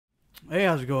Hey,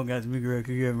 how's it going, guys? Me, KRAKEN,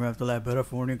 here after that better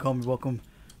for morning. Call me welcome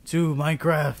to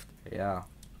Minecraft. Yeah.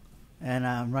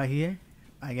 And right here,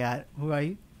 I got, who are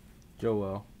you?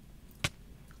 Joel.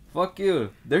 Fuck you.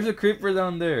 There's a creeper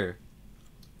down there.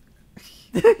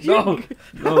 No.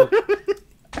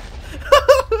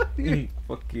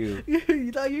 Fuck you.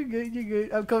 No, you're good. You're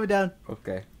good. I'm coming down.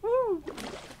 Okay. Woo.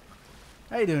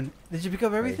 How you doing? Did you pick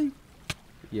up everything?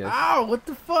 Yes. Ow! What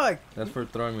the fuck? That's for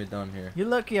throwing me down here. You're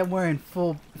lucky I'm wearing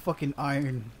full fucking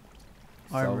iron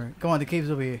armor. Come on, the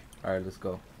cave's over here. Alright, let's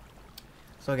go.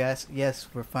 So, guys, yes,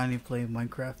 we're finally playing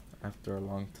Minecraft. After a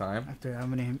long time. After how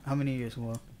many years?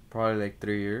 Well, Probably like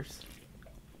 3 years.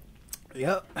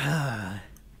 yep.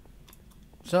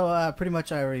 So, pretty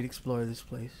much I already explored this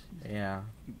place. Yeah.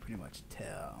 You can pretty much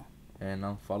tell. And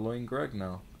I'm following Greg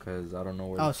now. Because I don't know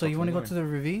where Oh, so you want to go to the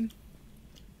ravine?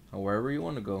 Or wherever you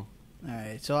want to go.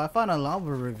 Alright, so I found a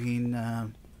lava ravine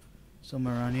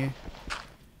somewhere around here.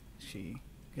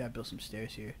 Gotta build some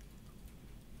stairs here.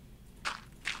 I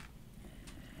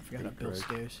forgot to build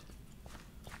stairs.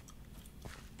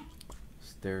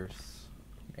 Stairs.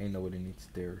 Ain't nobody needs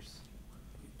stairs.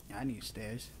 Yeah, I need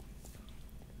stairs.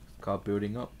 It's called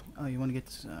building up. Oh, you want to get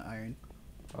this iron?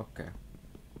 Okay.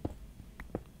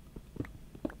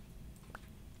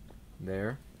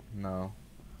 There? No.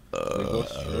 We go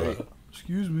straight.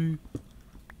 Excuse me.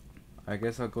 I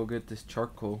guess I'll go get this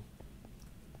charcoal.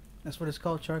 That's what it's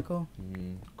called, charcoal?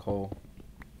 Coal.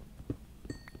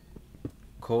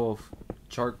 Coal.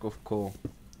 Chark of coal.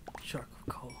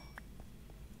 Charcoal.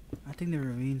 I think the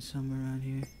ravine's somewhere around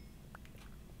here.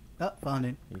 Oh, found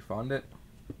it. You found it?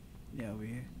 Yeah, over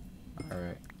here.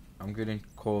 Alright. I'm getting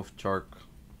coal of chark.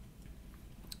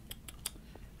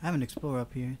 I have an explorer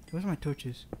up here. Where's my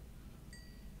torches?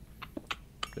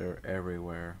 They're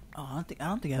everywhere. Oh, I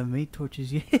don't think I've made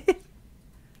torches yet.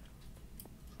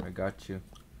 I got you.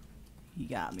 He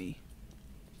got me.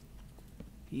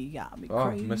 He got me Oh,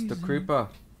 crazy. Mr. Creeper.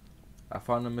 I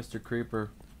found a Mr.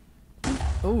 Creeper.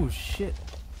 Oh, shit.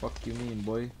 Fuck you mean,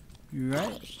 boy? You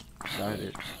right? Got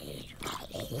it.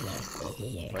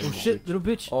 Oh, shit, little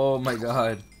bitch. Oh my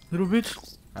god. Little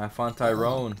bitch. I found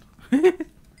Tyrone.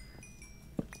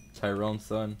 Tyrone's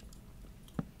son.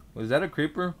 Was that a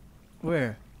creeper?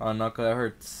 Where? Oh no, cause I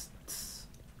heard tss, tss.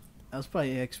 That was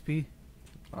probably XP.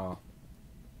 Oh.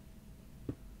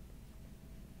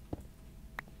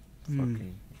 I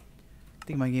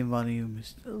think my game volume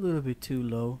is a little bit too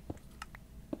low.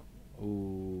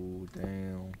 Ooh,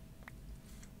 damn.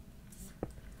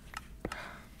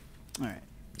 Alright.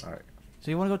 Alright.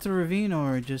 So you want to go to the ravine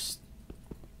or just...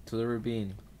 To the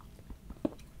ravine.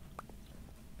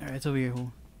 Alright, it's over here.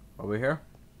 Over here?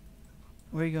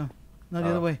 Where you go? No, the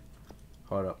other way.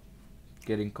 Hold up.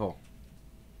 Getting coal.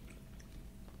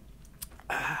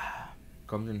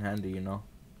 Comes in handy, you know.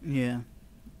 Yeah.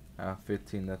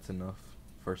 15, that's enough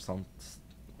for some.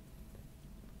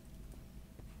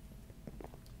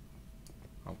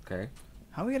 Okay.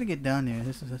 How are we gonna get down there?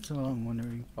 That's what I'm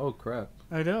wondering. Oh crap.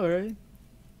 I know, right?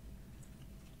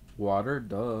 Water,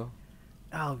 duh.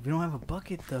 Oh, we don't have a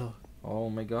bucket though. Oh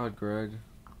my god, Greg.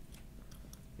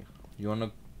 You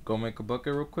wanna go make a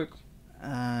bucket real quick?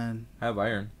 Have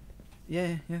iron.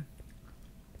 Yeah.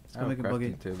 Let's go make a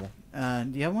bucket. Table.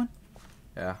 Do you have one?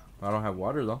 Yeah, I don't have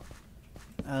water though.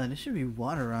 There should be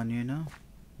water around here, no?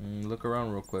 Look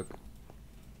around real quick.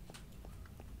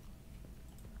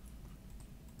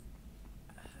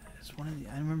 It's one of the.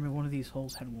 I remember one of these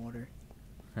holes had water.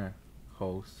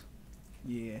 Hose.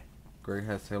 Yeah. Greg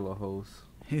has hella hose.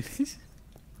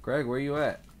 Greg, where you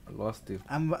at? I lost you.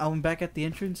 I'm back at the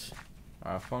entrance.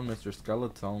 I found Mr.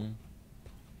 Skeleton.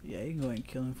 Yeah, you can go ahead and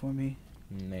kill him for me.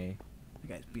 Nay. The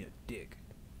guy's being a dick.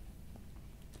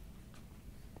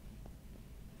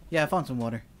 Yeah, I found some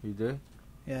water. You did?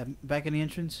 Yeah, back in the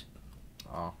entrance.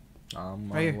 Oh, I'm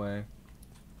Right on my way.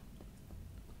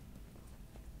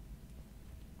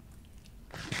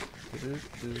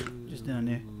 Just down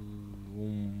there.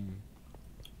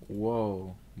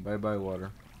 Whoa. Bye bye,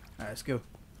 water. Alright, let's go.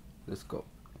 Let's go.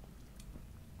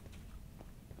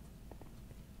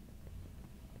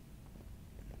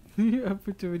 I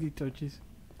put too many torches.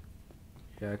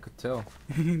 Yeah, I could tell.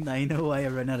 Now you know why I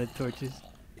ran out of torches.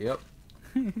 Yep.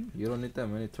 You don't need that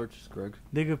many torches, Greg.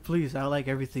 Nigga, please, I like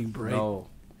everything bright. No.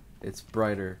 It's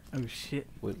brighter. Oh, shit.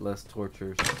 With less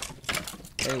tortures.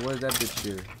 Hey, where's that bitch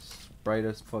here? It's bright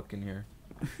as fuck in here.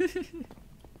 I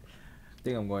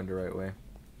think I'm going the right way.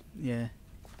 Yeah.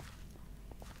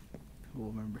 Who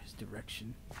will remember his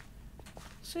direction?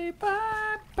 Say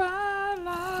bye bye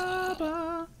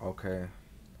lava. Okay.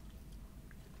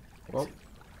 Well,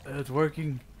 it's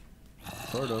working.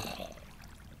 Sort of.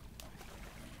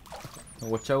 And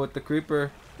watch out with the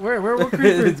creeper. Where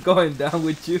creeper? It's going down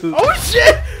with you. Oh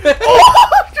shit!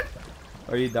 Oh!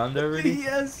 Are you down there already?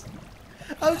 Yes.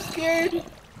 I'm scared.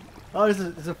 Oh,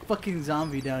 there's a fucking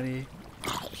zombie down here.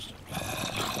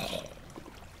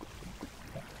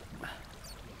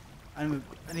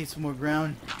 I need some more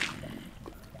ground.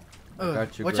 Oh,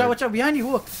 got you, watch Greg. out behind you.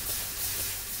 Look.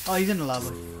 Oh, he's in the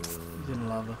lava. He's in the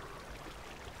lava.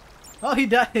 Oh, he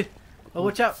died. Oh,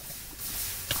 watch out.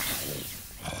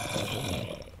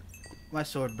 My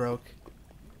sword broke.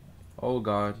 Oh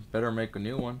god, better make a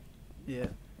new one. Yeah.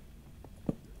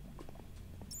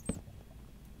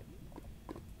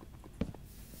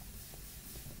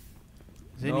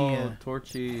 No,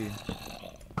 Torchy.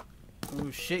 Oh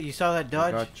shit, you saw that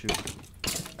dodge?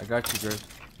 I got you, Greg.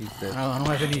 He's dead. I don't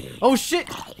have any. Oh shit!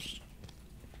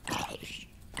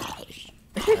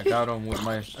 I got him with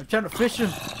my... I'm trying to fish him.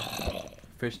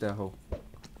 Fish that hole.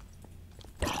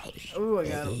 Oh, I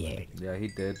got him. Yeah, he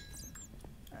did.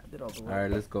 I did all the work.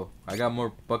 Alright, let's go. I got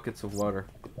more buckets of water.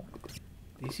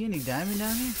 Do you see any diamond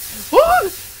down here? Oh!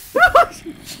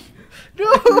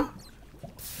 No!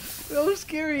 That was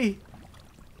scary.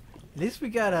 At least we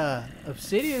got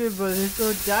obsidian, but there's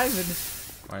no diamond.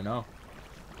 I know.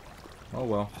 Oh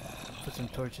well. Put some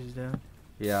torches down.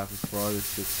 Yeah, before all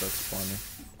this shit starts spawning.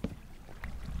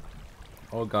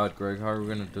 Oh god, Greg, how are we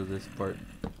gonna do this part?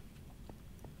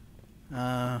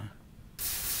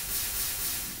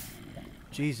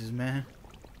 Jesus, man.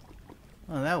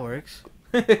 Oh, that works.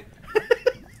 Alright,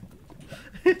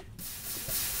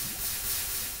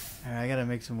 I gotta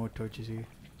make some more torches here.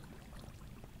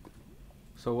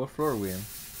 So what floor are we in?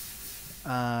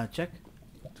 Check.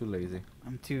 Too lazy.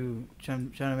 I'm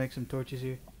trying to make some torches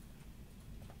here.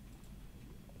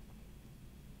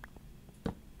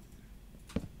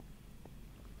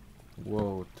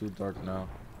 Whoa, too dark now.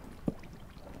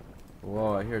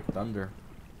 Whoa, I hear thunder.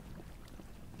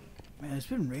 Man, it's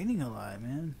been raining a lot,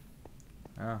 man.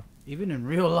 Yeah. Even in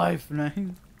real life,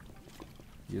 man.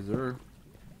 Yes, sir.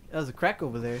 That was a crack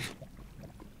over there.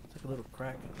 It's like a little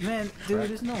crack. Man, dude,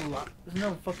 there's no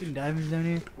fucking diamonds down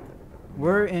here.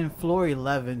 We're in floor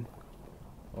 11.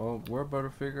 Oh, we're about to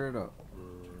figure it out.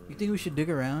 You think we should dig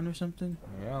around or something?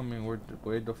 Yeah, I mean, we're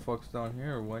way the fuck's down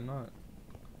here. Why not?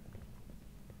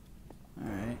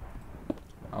 Alright.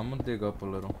 I'm gonna dig up a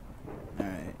little.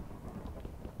 Alright.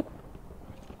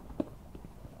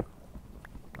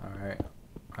 Alright.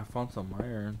 I found some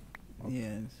iron.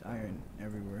 Yeah, it's iron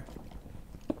everywhere.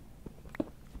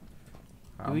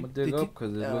 I'm gonna dig up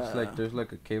because it looks like there's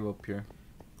like a cave up here.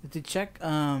 Did you check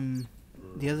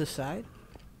the other side?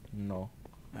 No.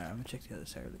 Alright, I'm gonna check the other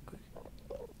side really quick.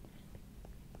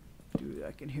 Dude,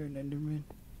 I can hear an Enderman.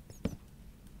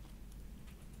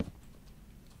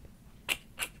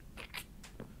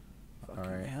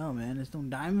 Alright. Hell, man, there's no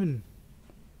diamond.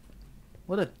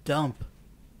 What a dump.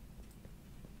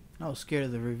 I was scared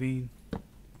of the ravine.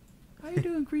 How you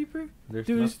doing, creeper? There's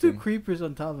Dude, there's nothing. 2 creepers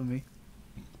on top of me.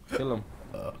 Kill them.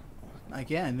 I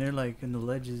can. They're like in the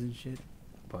ledges and shit.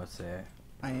 But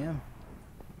I am.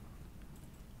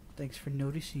 Thanks for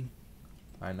noticing.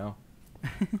 I know.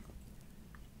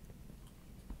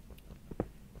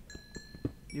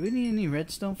 Do we need any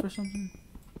redstone for something?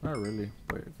 Not really,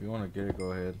 but if you want to get it,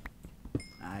 go ahead.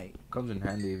 Alright. Comes in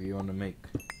handy if you want to make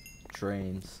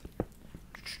trains.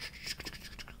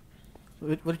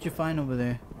 What did you find over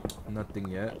there? Nothing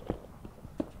yet.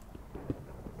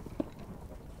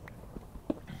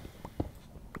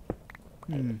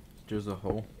 There's a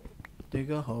hole.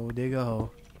 Dig a hole, dig a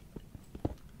hole.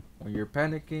 When you're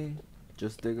panicking,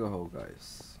 just dig a hole,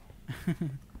 guys.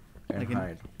 And Like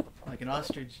hide. Like an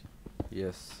ostrich.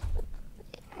 Yes.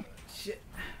 Shit.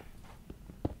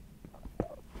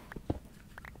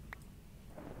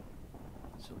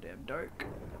 So damn dark.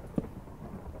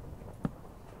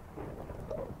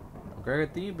 Greg,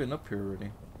 I think you've been up here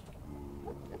already.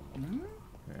 Hmm?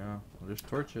 Yeah, there's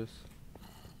torches.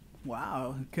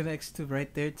 Wow, it connects to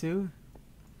right there too.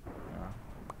 Yeah.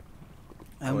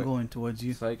 I'm Wait. going towards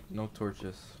you. It's like no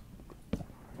torches.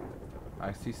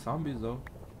 I see zombies though.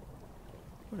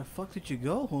 Where the fuck did you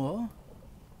go, huh?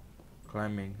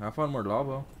 Climbing. I found more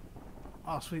lava.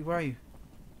 Oh, sweet, where are you?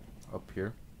 Up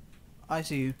here. I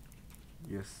see you.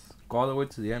 Yes. Go all the way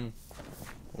to the end.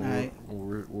 Alright.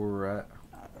 Where we're at.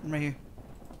 I'm right here.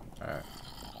 Alright.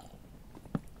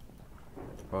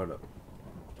 Hold up.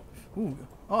 Ooh.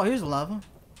 Oh, here's the lava.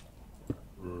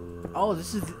 Oh,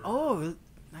 this is... Oh,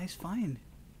 nice find.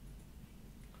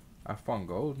 I found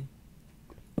gold.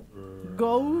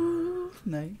 Gold.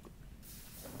 Nice.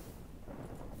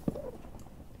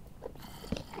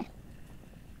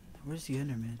 Where's the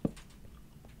Enderman?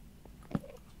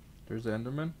 There's the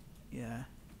Enderman. Yeah.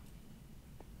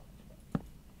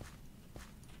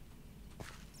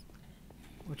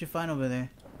 What you find over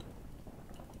there?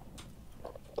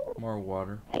 More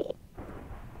water.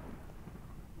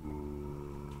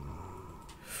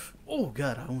 Oh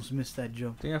god, I almost missed that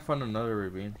jump. I think I found another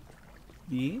ravine.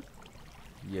 Yeah?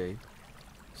 Yay.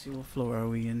 Let's see, what floor are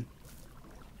we in?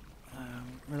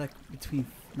 We're like between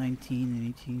 19 and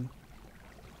 18.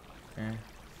 Eh,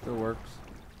 still works.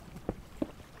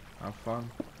 Have fun.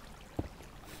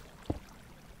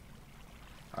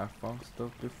 I found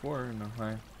stuff before in the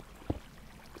high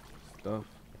stuff.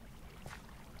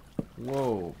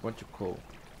 Whoa, bunch of coal.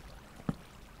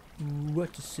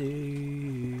 What to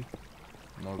say?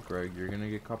 No, Greg, you're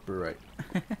gonna get copyright.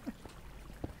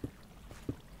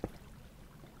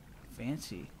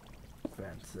 Fancy.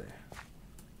 Fancy.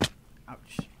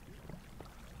 Ouch.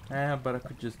 But I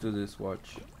could just do this,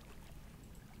 watch.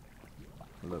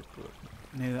 Look.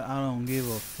 Nigga, I don't give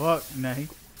a fuck, man.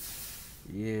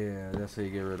 Yeah, that's how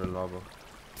you get rid of lava.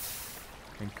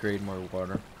 And create more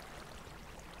water.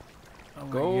 Oh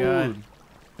my Gold! god.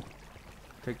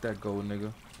 Take that gold,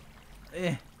 nigga.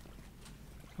 Eh.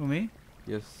 Who, me?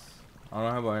 Yes. I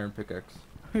don't have an iron pickaxe.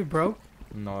 We broke?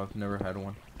 No, I've never had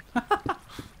one.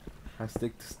 I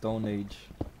stick to Stone Age.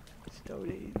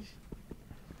 Stone Age.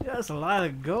 Yeah, that's a lot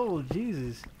of gold,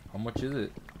 Jesus. How much is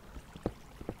it?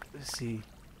 Let's see.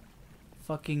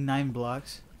 Fucking 9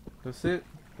 blocks. That's it?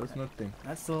 That's nothing.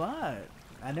 That's a lot.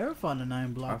 I never found a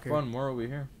 9 blocker. I found more over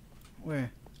here. Where?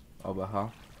 Oh, but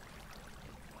how?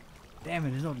 Damn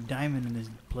it, there's no diamond in this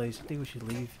place. I think we should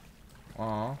leave.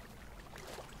 Aw.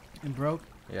 And broke?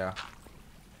 Yeah.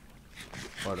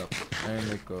 What up? And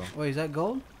let go. Wait, is that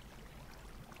gold?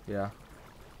 Yeah.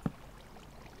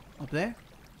 Up there?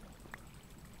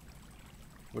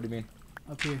 What do you mean?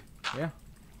 Up here. Yeah.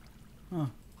 Huh.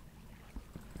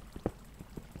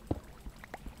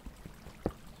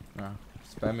 Nah.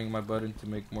 Spamming my button to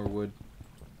make more wood.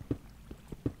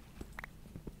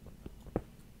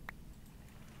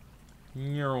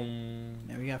 Yeah,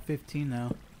 we got 15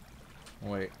 now.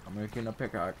 Wait, I'm making a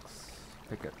pickaxe.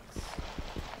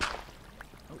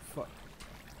 Oh, fuck.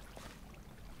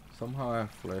 Somehow I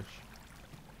have flesh.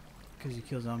 Because you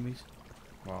kill zombies.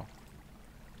 Wow.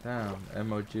 Damn,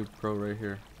 MOG Pro right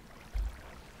here.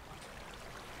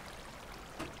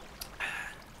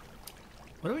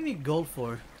 What do we need gold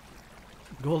for?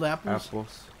 Gold apples?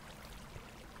 Apples.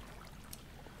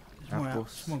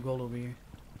 There's more gold over here.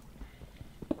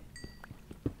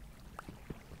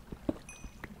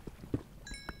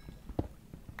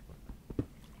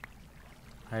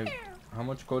 How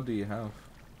much gold do you have?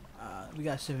 We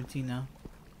got 17 now.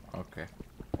 Okay.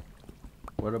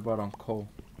 What about on coal?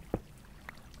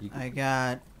 I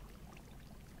got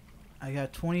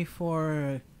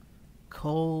 24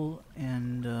 coal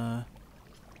and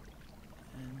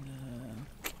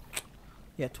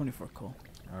yeah, 24 coal.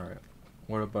 All right.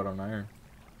 What about on iron?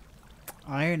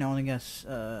 Iron, I only got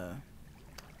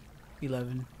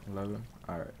 11. 11.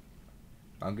 All right.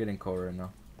 I'm getting coal right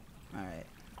now. All right.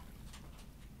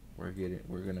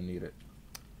 We're gonna need it.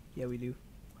 Yeah, we do.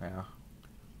 Yeah.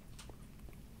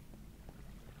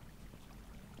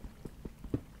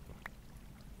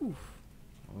 Oof.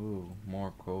 Ooh,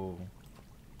 more coal.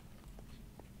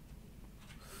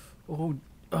 Oh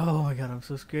my god, I'm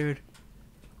so scared.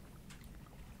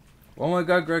 Oh my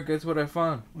god, Greg, guess what I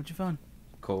found? What you found?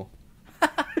 Coal.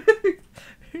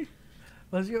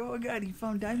 Oh my god, you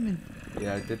found diamond.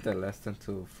 Yeah, I did that last time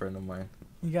to a friend of mine.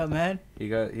 You got mad?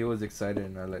 He was excited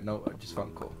and I was like, no, I just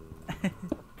found coal.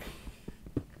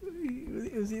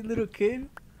 Was he a little kid?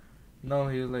 No,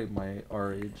 he was like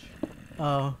our age.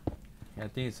 Oh. Yeah, I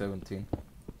think he's 17.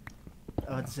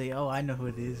 I would say, oh, I know who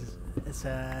it is. It's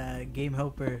a game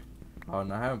helper. Oh,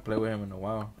 no, I haven't played with him in a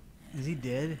while. Is he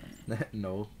dead?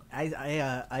 No. I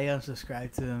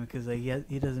unsubscribed to him because like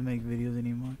he doesn't make videos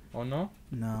anymore. Oh no?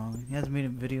 No, he hasn't made a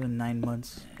video in 9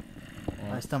 months.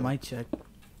 Oh, Last time I checked,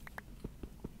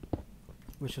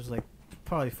 which was like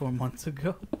probably 4 months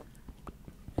ago.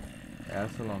 Yeah,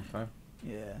 that's a long time.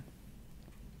 Yeah.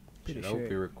 Should I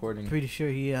be recording? Pretty sure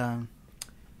he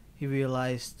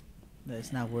realized that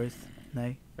it's not worth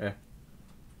it. Yeah.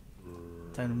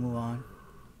 Time to move on.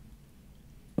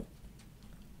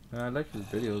 I like his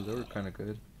videos. They were kind of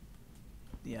good.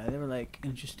 Yeah, they were like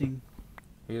interesting.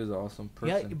 He was an awesome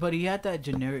Yeah, person. but he had that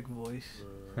generic voice.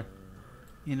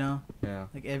 You know? Yeah.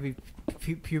 Like every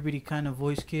puberty kind of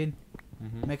voice kid.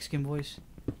 Mm-hmm. Mexican voice.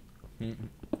 Mm-hmm.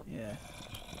 Yeah.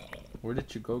 Where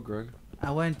did you go, Greg? I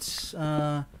went,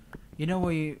 you know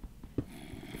where you,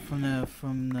 from the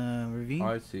ravine? Oh,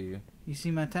 I see you. You see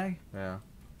my tag? Yeah.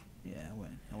 Yeah,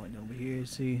 I went over here to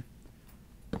see.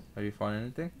 Have you found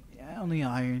anything? Yeah, only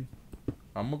iron.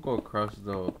 I'm gonna go across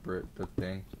the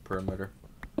perimeter.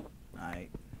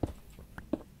 Alright.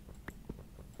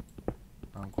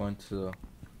 I'm going to the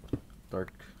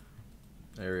dark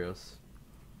areas.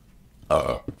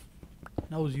 That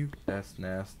was you. That's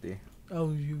nasty. That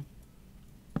was you.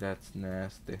 That's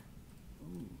nasty.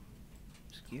 Ooh,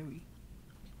 scary.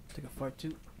 Take a fart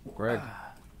too. Greg,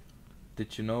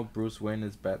 did you know Bruce Wayne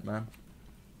is Batman?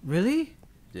 Really?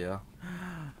 Yeah.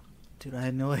 Dude, I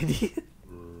had no idea.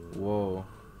 Whoa.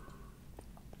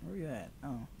 Where you at?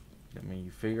 Oh, I mean,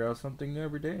 you figure out something new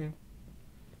every day.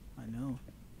 I know.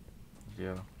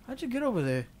 Yeah. How'd you get over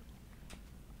there?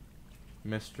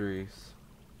 Mysteries.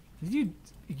 Did you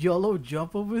YOLO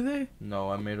jump over there?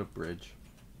 No, I made a bridge.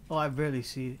 Oh, I barely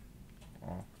see it.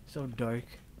 Oh, So dark.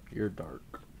 you're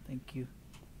dark. Thank you.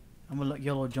 I'm gonna let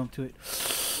YOLO jump to it.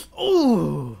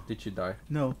 Oh! Did you die?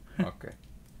 No. Okay.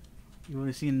 You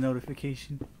wanna see a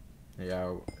notification?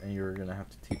 Yeah, and you're gonna have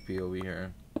to TP over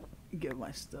here. Get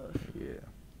my stuff. Yeah.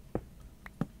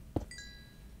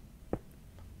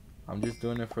 I'm just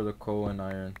doing it for the coal and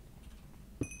iron.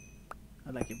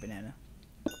 I like your banana.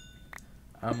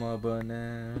 I'm a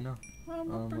banana.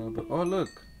 I'm Oh, look.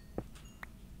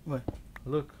 What?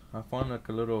 Look, I found like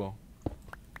a little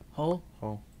Hole?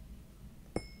 hole.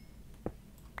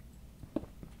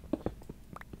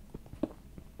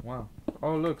 Wow.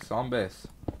 Oh, look, zombies.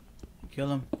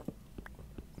 Kill him.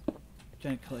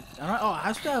 Trying to collect.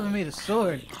 I still haven't made a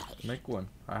sword. Make one.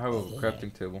 I have a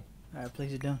crafting table. Alright,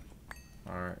 place it down.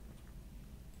 Alright.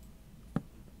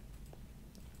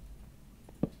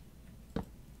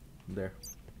 There.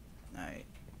 Alright.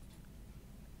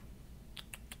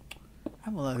 I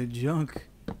have a lot of junk.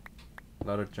 A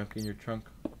lot of junk in your trunk.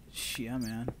 Yeah,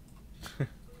 man.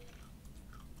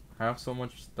 I have so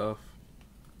much stuff.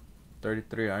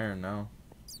 33 iron now.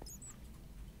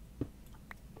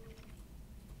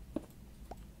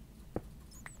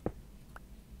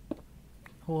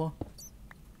 Cool.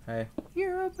 Hey.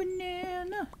 You're a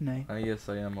banana. Nice. Yes,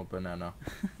 I am a banana.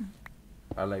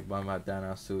 I like my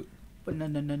banana suit.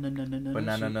 Banana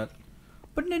Banana nut.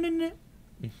 Banana nut.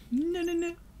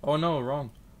 Banana. Oh no, wrong.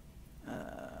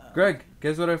 Greg,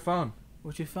 guess what I found?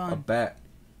 What you A found? bat.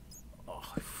 Oh,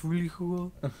 really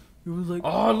cool. It was like.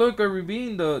 Oh look, I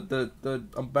revealed the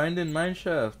abandoned mine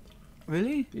shaft.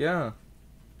 Really? Yeah.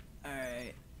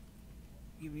 Alright.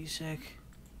 Give me a sec.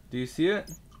 Do you see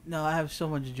it? No, I have so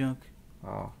much junk.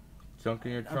 Oh, junk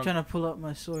in your trunk. I'm trying to pull up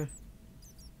my sword.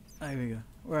 There we go.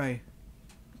 Where are you?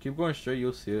 Keep going straight,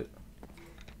 you'll see it.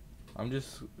 I'm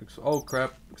just. Oh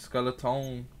crap,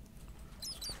 skeleton.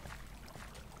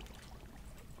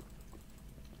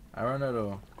 I ran out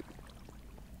of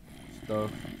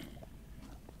stuff.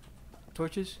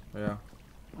 Torches? Yeah.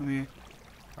 I'm here.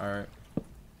 Alright.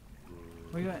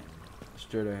 Where you at?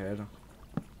 Straight ahead.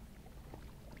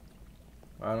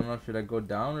 I don't know, should I go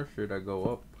down or should I go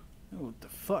up? Oh, what the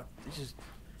fuck? It's just.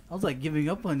 I was like giving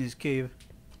up on this cave.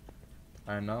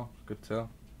 I know, could tell.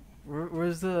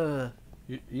 Where's the.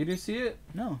 You didn't see it?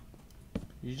 No.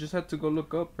 You just had to go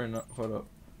look up or not. Hold up.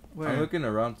 Where? I'm looking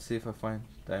around to see if I find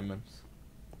diamonds.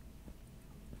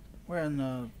 Where in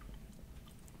the.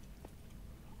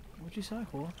 What'd you say,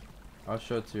 Cole? I'll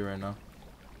show it to you right now.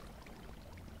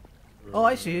 Oh,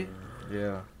 I see it.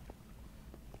 Yeah.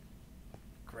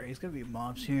 Great, it's gonna be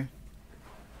mobs here.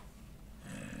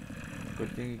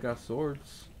 Good thing you got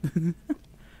swords.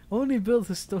 Only built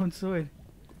a stone sword.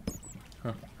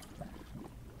 Huh.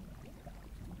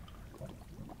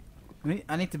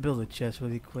 I need to build a chest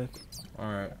really quick.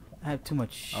 Alright. I have too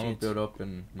much shit. I'm gonna build up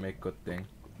and make good thing.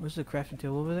 Where's the crafting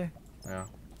table over there? Yeah.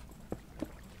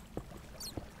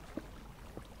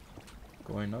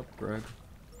 Going up, Greg.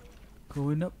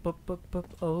 Going up, up, up, up.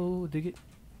 Oh, dig it.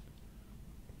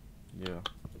 Yeah.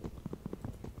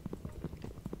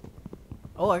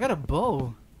 Oh, I got a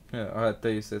bow. Yeah, I thought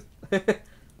you said. I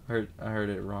heard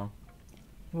it wrong.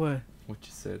 What? What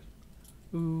you said.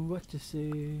 Ooh, what you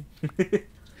say?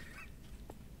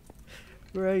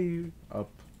 Where are you? Up.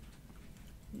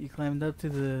 You climbed up to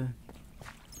the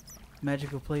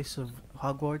magical place of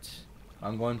Hogwarts.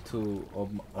 I'm going to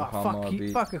Fuck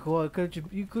you, fuck it, Cole.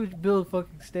 You could build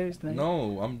fucking stairs tonight.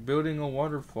 No, I'm building a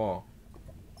waterfall.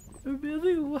 We're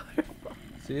building a waterfall.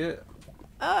 See it?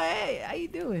 Oh, hey, how you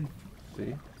doing?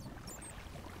 See?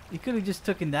 You could have just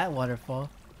taken that waterfall.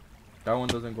 That one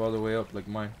doesn't go all the way up like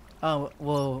mine. Oh,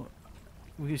 well,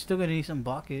 we're still gonna need some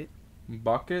bucket.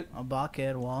 Bucket? A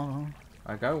bucket wall.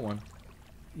 I got one.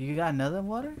 You got another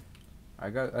water? I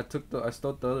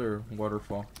stole the other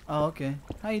waterfall. Oh, okay.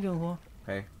 How you doing, Cole?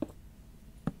 Hey.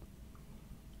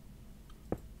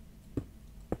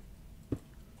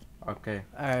 Okay.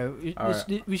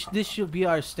 Alright, this should be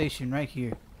our station right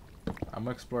here. I'm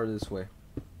gonna explore this way.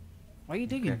 Why are you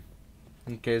digging? Okay.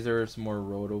 In case there is some more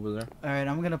road over there. Alright,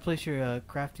 I'm gonna place your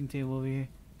crafting table over here.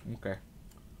 Okay.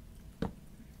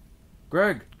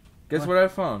 Greg, guess what I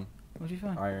found? What'd you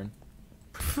find? Iron.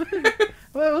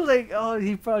 Well, I was like, oh,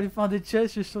 he probably found a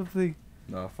chest or something.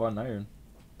 No, I found iron.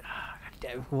 Ah, God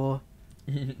damn it, well,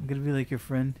 I'm gonna be like your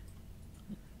friend.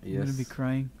 Yes. I'm gonna be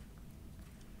crying.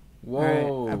 Whoa.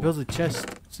 Alright, I built a chest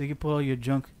so you can put all your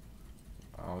junk.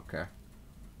 Okay.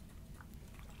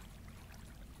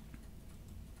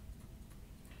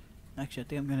 Actually, I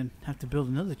think I'm gonna have to build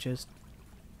another chest.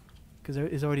 Because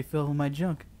it's already filled with my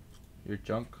junk. Your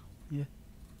junk? Yeah.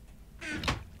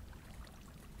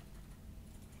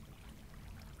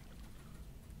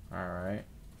 Alright.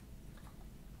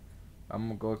 I'm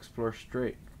gonna go explore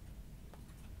straight.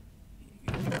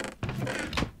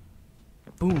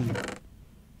 Boom.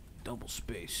 Double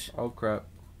space. Oh crap.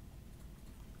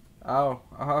 Ow.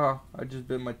 Ah, I just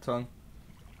bit my tongue.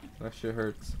 That shit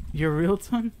hurts. Your real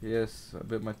tongue? Yes, I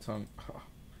bit my tongue.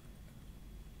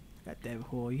 God damn it,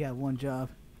 whore. You have one job.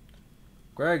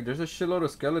 Greg, there's a shitload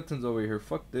of skeletons over here.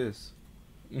 Fuck this.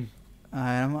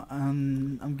 Alright,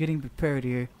 I'm getting prepared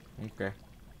here. Okay.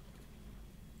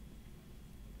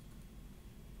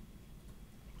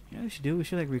 Yeah, we should do. We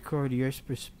should like record your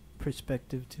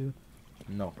perspective too.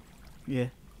 No. Yeah,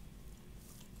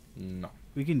 No.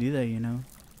 we can do that. You know.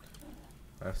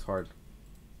 That's hard.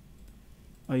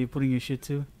 Oh, you putting your shit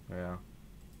too? Yeah.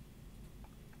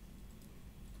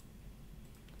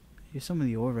 Here's some of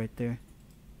the ore right there.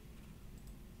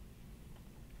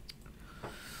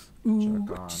 Ooh,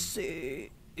 Check on.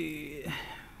 say.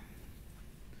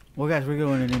 Well, guys, we're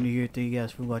going to end here. Thank you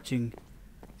guys for watching.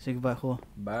 Say goodbye, Ho.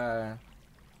 Bye.